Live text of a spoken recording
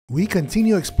We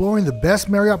continue exploring the best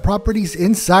Marriott properties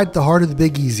inside the heart of the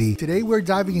Big Easy. Today we're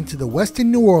diving into the Westin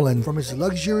New Orleans. From its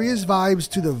luxurious vibes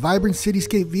to the vibrant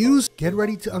cityscape views, get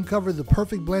ready to uncover the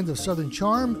perfect blend of southern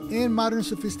charm and modern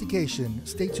sophistication.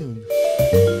 Stay tuned.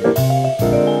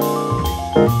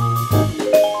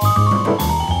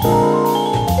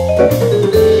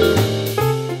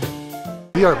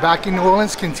 We are back in New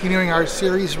Orleans, continuing our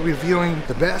series reviewing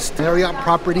the best Marriott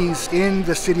properties in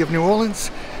the city of New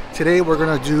Orleans. Today we're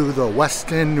gonna do the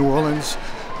Westin New Orleans,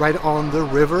 right on the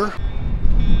river.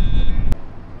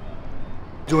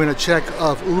 Doing a check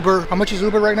of Uber. How much is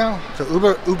Uber right now? So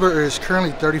Uber is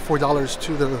currently $34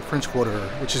 to the French Quarter,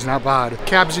 which is not bad.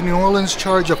 Cabs in New Orleans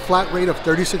charge a flat rate of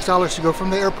 $36 to go from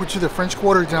the airport to the French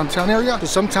Quarter downtown area. So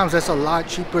sometimes that's a lot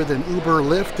cheaper than Uber or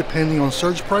Lyft, depending on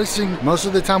surge pricing. Most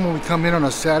of the time when we come in on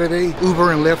a Saturday,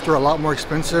 Uber and Lyft are a lot more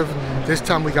expensive. This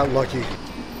time we got lucky.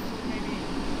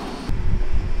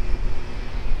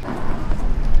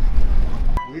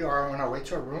 We are on our way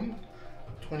to our room.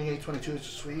 2822 is a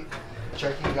suite.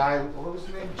 Checking guy, what was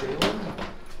his name? Jalen?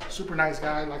 Super nice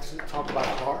guy, likes to talk about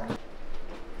cars.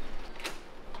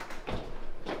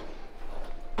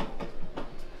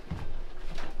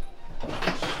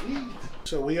 Sweet.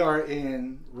 So we are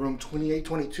in room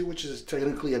 2822, which is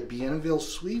technically a Bienville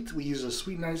suite. We use a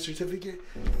suite night certificate.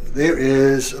 There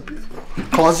is a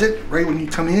closet right when you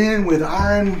come in with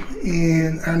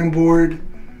ironing board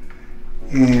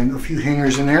and a few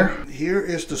hangers in there. Here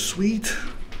is the suite.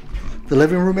 The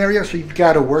living room area, so you've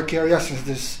got a work area since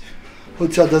this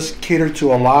hotel does cater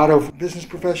to a lot of business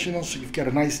professionals. So you've got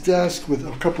a nice desk with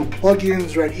a couple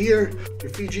plug-ins right here. Your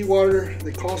Fiji water,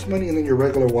 they cost money, and then your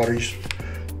regular water. You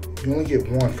only get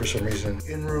one for some reason.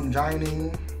 In-room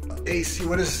dining, AC,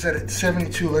 what is it set at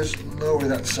 72? Let's lower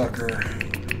that sucker.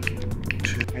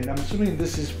 And I'm assuming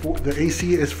this is for, the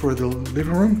AC is for the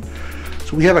living room.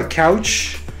 So we have a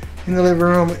couch in the living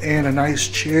room and a nice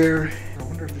chair. I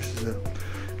wonder if this is a,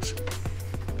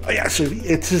 oh yeah, so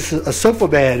it's just a sofa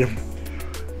bed.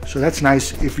 So that's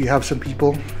nice if you have some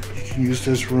people. You can use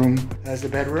this room as a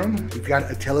bedroom. We've got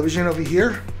a television over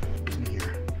here.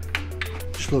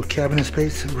 Just a little cabinet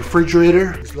space. The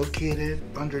refrigerator is located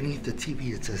underneath the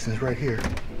TV. It says it's right here.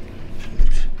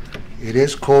 It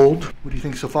is cold. What do you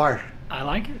think so far? I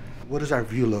like it. What does our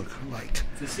view look like?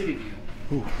 It's a city view.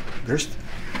 Ooh,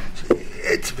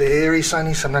 it's very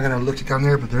sunny, so I'm not gonna look it down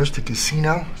there, but there's the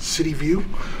casino, city view.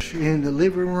 In the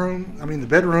living room, the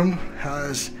bedroom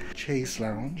has Chase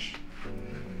Lounge.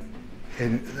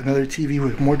 And another TV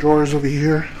with more drawers over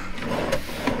here.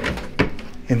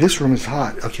 And this room is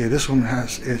hot. Okay, this one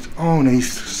has its own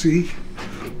AC.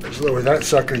 Let's lower that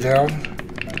sucker down.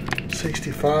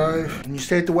 65. When you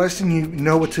stay at the Westin, you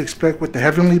know what to expect with the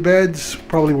Heavenly Beds.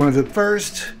 Probably one of the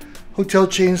first hotel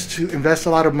chains to invest a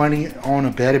lot of money on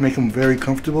a bed and make them very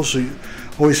comfortable, so you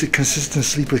always a consistent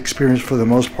sleep experience for the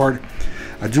most part.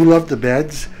 I do love the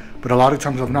beds, but a lot of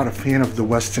times I'm not a fan of the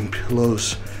Westin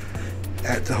pillows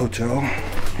at the hotel.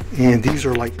 And these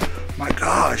are like, my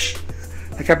gosh,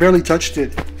 like I barely touched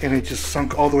it and it just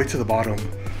sunk all the way to the bottom.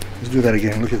 Let's do that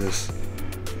again. Look at this.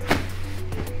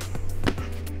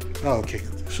 Oh, okay,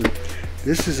 so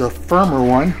this is a firmer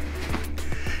one.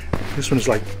 This one is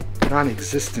like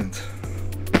non-existent.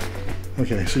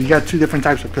 Okay, so you got two different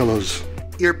types of pillows.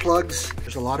 Earplugs.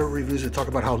 There's a lot of reviews that talk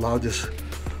about how loud this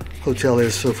hotel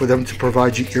is, so for them to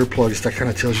provide you earplugs, that kind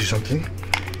of tells you something.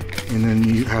 And then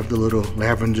you have the little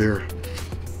lavender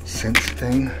scent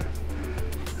thing.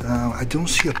 I don't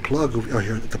see a plug over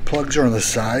here. The plugs are on the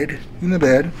side in the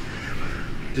bed.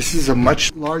 This is a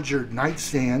much larger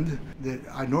nightstand that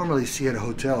I normally see at a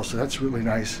hotel, so that's really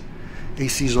nice.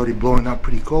 AC is already blowing up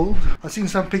pretty cold. I've seen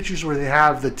some pictures where they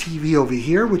have the TV over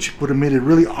here, which would have made it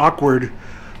really awkward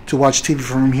to watch TV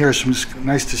from here, so it's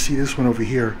nice to see this one over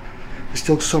here. It's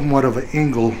still somewhat of an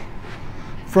angle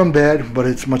from bed, but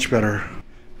it's much better.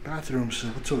 Bathrooms,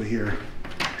 what's over here?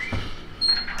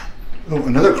 Oh,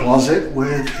 another closet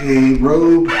with a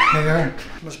robe hanger.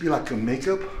 Must be like a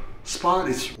makeup spot.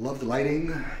 Love the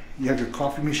lighting. You have your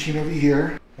coffee machine over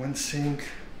here. One sink,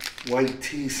 white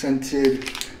tea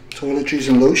scented toiletries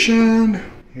and lotion.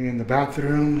 In the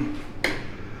bathroom,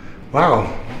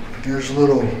 wow, there's a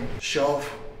little shelf,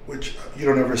 which you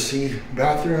don't ever see.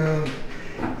 Bathroom,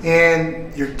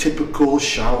 and your typical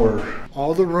shower.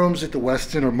 All the rooms at the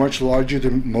Westin are much larger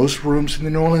than most rooms in the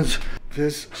New Orleans.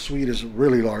 This suite is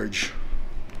really large.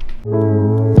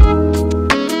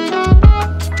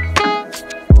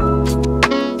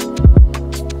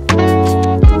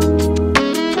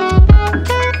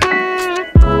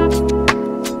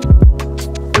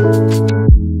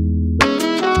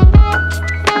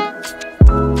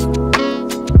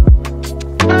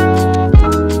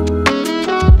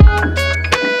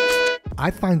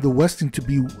 I find the Westin to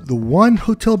be the one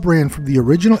hotel brand from the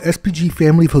original SPG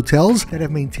family of hotels that have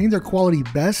maintained their quality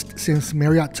best since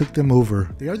Marriott took them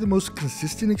over. They are the most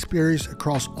consistent experience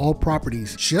across all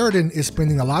properties. Sheraton is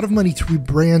spending a lot of money to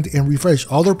rebrand and refresh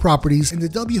all their properties, and the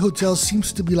W Hotel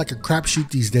seems to be like a crapshoot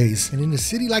these days. And in a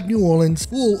city like New Orleans,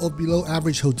 full of below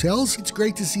average hotels, it's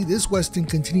great to see this Westin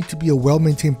continue to be a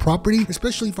well-maintained property,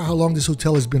 especially for how long this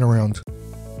hotel has been around.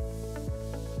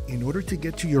 In order to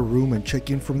get to your room and check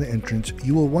in from the entrance,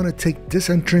 you will want to take this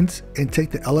entrance and take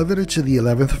the elevator to the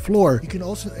 11th floor. You can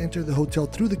also enter the hotel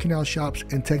through the canal shops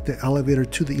and take the elevator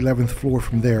to the 11th floor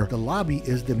from there. The lobby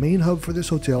is the main hub for this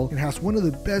hotel and has one of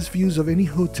the best views of any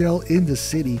hotel in the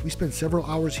city. We spent several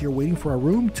hours here waiting for our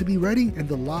room to be ready, and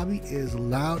the lobby is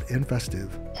loud and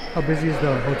festive. How busy is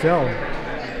the hotel?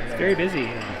 It's very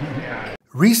busy.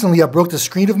 Recently, I broke the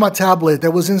screen of my tablet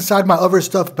that was inside my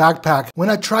overstuffed backpack when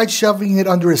I tried shoving it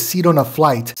under a seat on a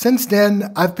flight. Since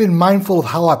then, I've been mindful of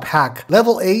how I pack.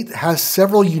 Level 8 has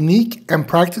several unique and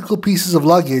practical pieces of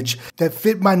luggage that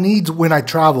fit my needs when I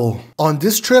travel. On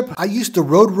this trip, I used the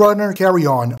Roadrunner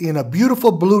carry-on in a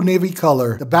beautiful blue navy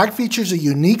color. The bag features a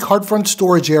unique hard front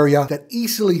storage area that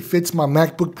easily fits my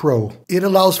MacBook Pro. It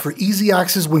allows for easy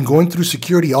access when going through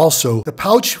security also. The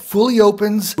pouch fully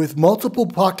opens with multiple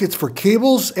pockets for cables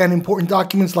and important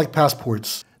documents like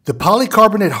passports. The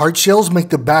polycarbonate hard shells make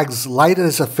the bags light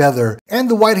as a feather, and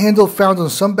the white handle found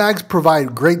on some bags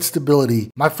provide great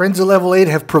stability. My friends at Level 8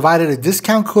 have provided a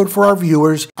discount code for our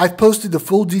viewers. I've posted the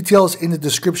full details in the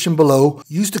description below.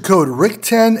 Use the code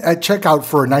RICK10 at checkout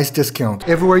for a nice discount.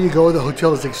 Everywhere you go, the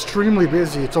hotel is extremely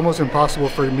busy. It's almost impossible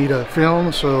for me to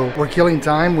film, so we're killing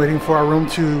time waiting for our room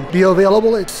to be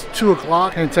available. It's 2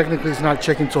 o'clock, and technically it's not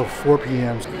check-in until 4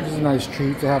 p.m. This is a nice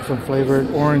treat to have some flavored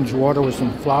orange water with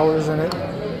some flowers in it.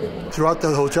 Throughout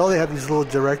the hotel, they have these little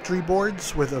directory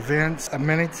boards with events,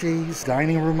 amenities,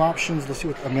 dining room options. Let's see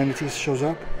what amenities shows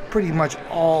up. Pretty much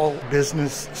all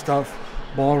business stuff,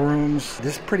 ballrooms.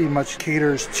 This pretty much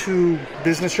caters to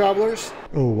business travelers.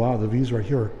 Oh wow, the views right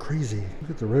here are crazy.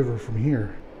 Look at the river from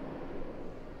here.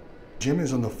 Gym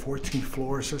is on the 14th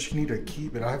floor, so you need a key,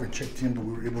 but I haven't checked in, but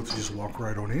we were able to just walk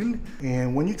right on in.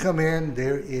 And when you come in,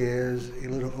 there is a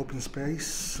little open space,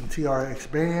 some TRX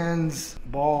bands,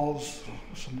 balls,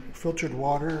 some filtered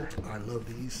water. I love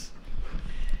these.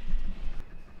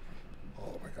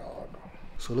 Oh my God.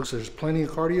 So it looks like there's plenty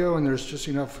of cardio and there's just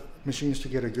enough machines to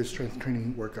get a good strength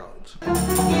training workout.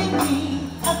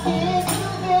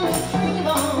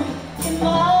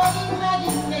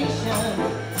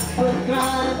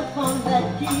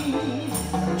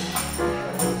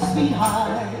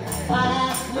 Sweetheart, I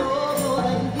ask no more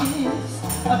than this,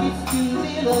 of it's too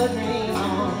real a dream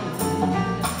on.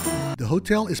 The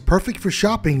hotel is perfect for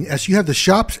shopping as you have the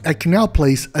shops at Canal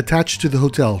Place attached to the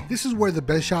hotel. This is where the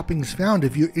best shopping is found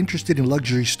if you're interested in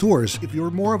luxury stores. If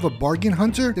you're more of a bargain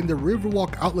hunter, then the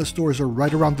Riverwalk outlet stores are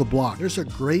right around the block. There's a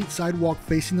great sidewalk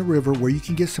facing the river where you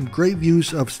can get some great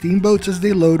views of steamboats as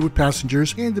they load with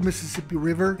passengers and the Mississippi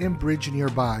River and bridge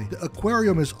nearby. The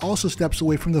aquarium is also steps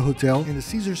away from the hotel, and the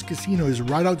Caesars Casino is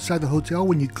right outside the hotel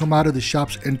when you come out of the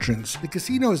shop's entrance. The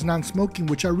casino is non-smoking,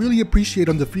 which I really appreciate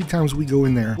on the few times we go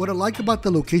in there. What I like about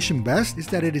the location best is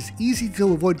that it is easy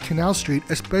to avoid Canal Street,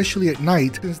 especially at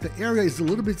night, since the area is a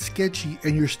little bit sketchy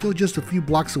and you're still just a few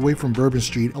blocks away from Bourbon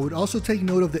Street. I would also take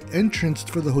note of the entrance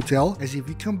for the hotel, as if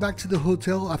you come back to the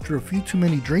hotel after a few too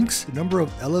many drinks, the number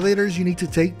of elevators you need to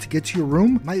take to get to your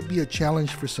room might be a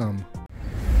challenge for some.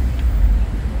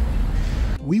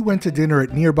 We went to dinner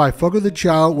at nearby Fogo de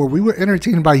Chao, where we were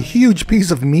entertained by a huge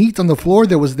piece of meat on the floor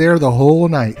that was there the whole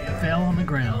night. It fell on the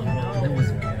ground and it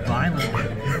was violently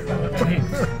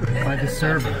kicked by the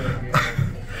server,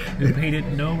 who paid it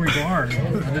no regard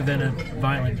other than a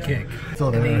violent kick.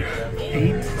 Still and there.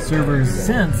 the 8 servers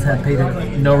since have paid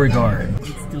it no regard. It's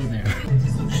still there.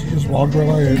 She just walked right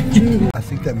by it. I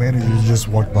think that manager just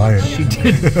walked by it. She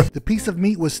did. The piece of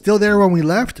meat was still there when we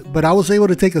left, but I was able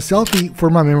to take a selfie for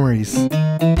my memories.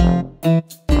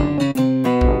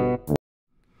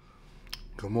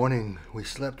 Good morning. We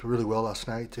slept really well last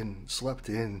night and slept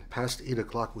in past 8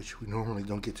 o'clock, which we normally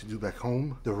don't get to do back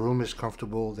home. The room is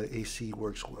comfortable. The AC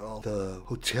works well. The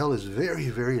hotel is very,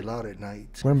 very loud at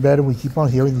night. We're in bed and we keep on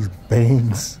hearing these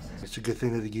bangs. It's a good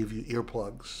thing that they give you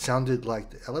earplugs. Sounded like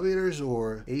the elevators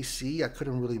or AC. I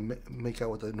couldn't really make out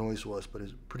what the noise was, but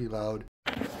it's pretty loud.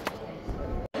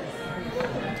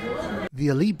 The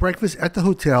elite breakfast at the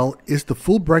hotel is the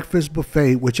full breakfast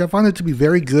buffet, which I found it to be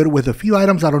very good with a few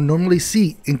items I don't normally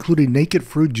see, including naked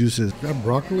fruit juices. Is that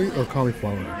broccoli or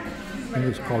cauliflower? think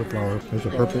it's cauliflower. There's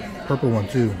a purple one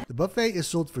too. The buffet is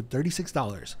sold for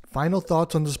 $36. Final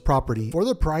thoughts on this property. For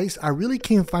the price, I really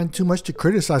can't find too much to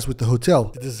criticize with the hotel.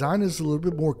 The design is a little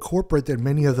bit more corporate than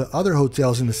many of the other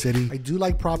hotels in the city. I do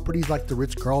like properties like the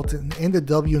Ritz-Carlton and the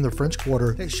W in the French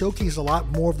Quarter that showcase a lot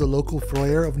more of the local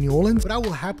flair of New Orleans, but I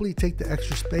will happily take the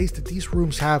extra space that these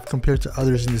rooms have compared to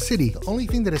others in the city. The only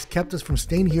thing that has kept us from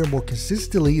staying here more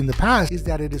consistently in the past is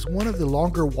that it is one of the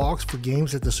longer walks for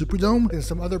games at the Superdome than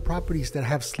some other properties that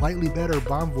have slightly better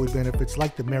Bonvoy benefits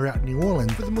like the Marriott New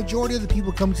Orleans. For the majority of the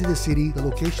people coming to the city, the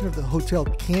location of the hotel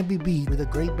can be beat with a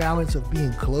great balance of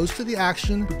being close to the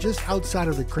action but just outside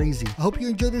of the crazy. I hope you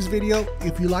enjoyed this video.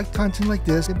 If you like content like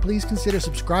this, then please consider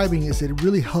subscribing, as it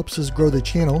really helps us grow the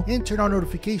channel, and turn on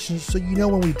notifications so you know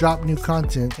when we drop new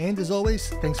content. And as always,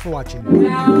 thanks for watching.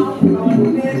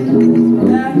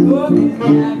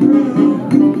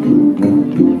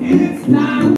 It's time.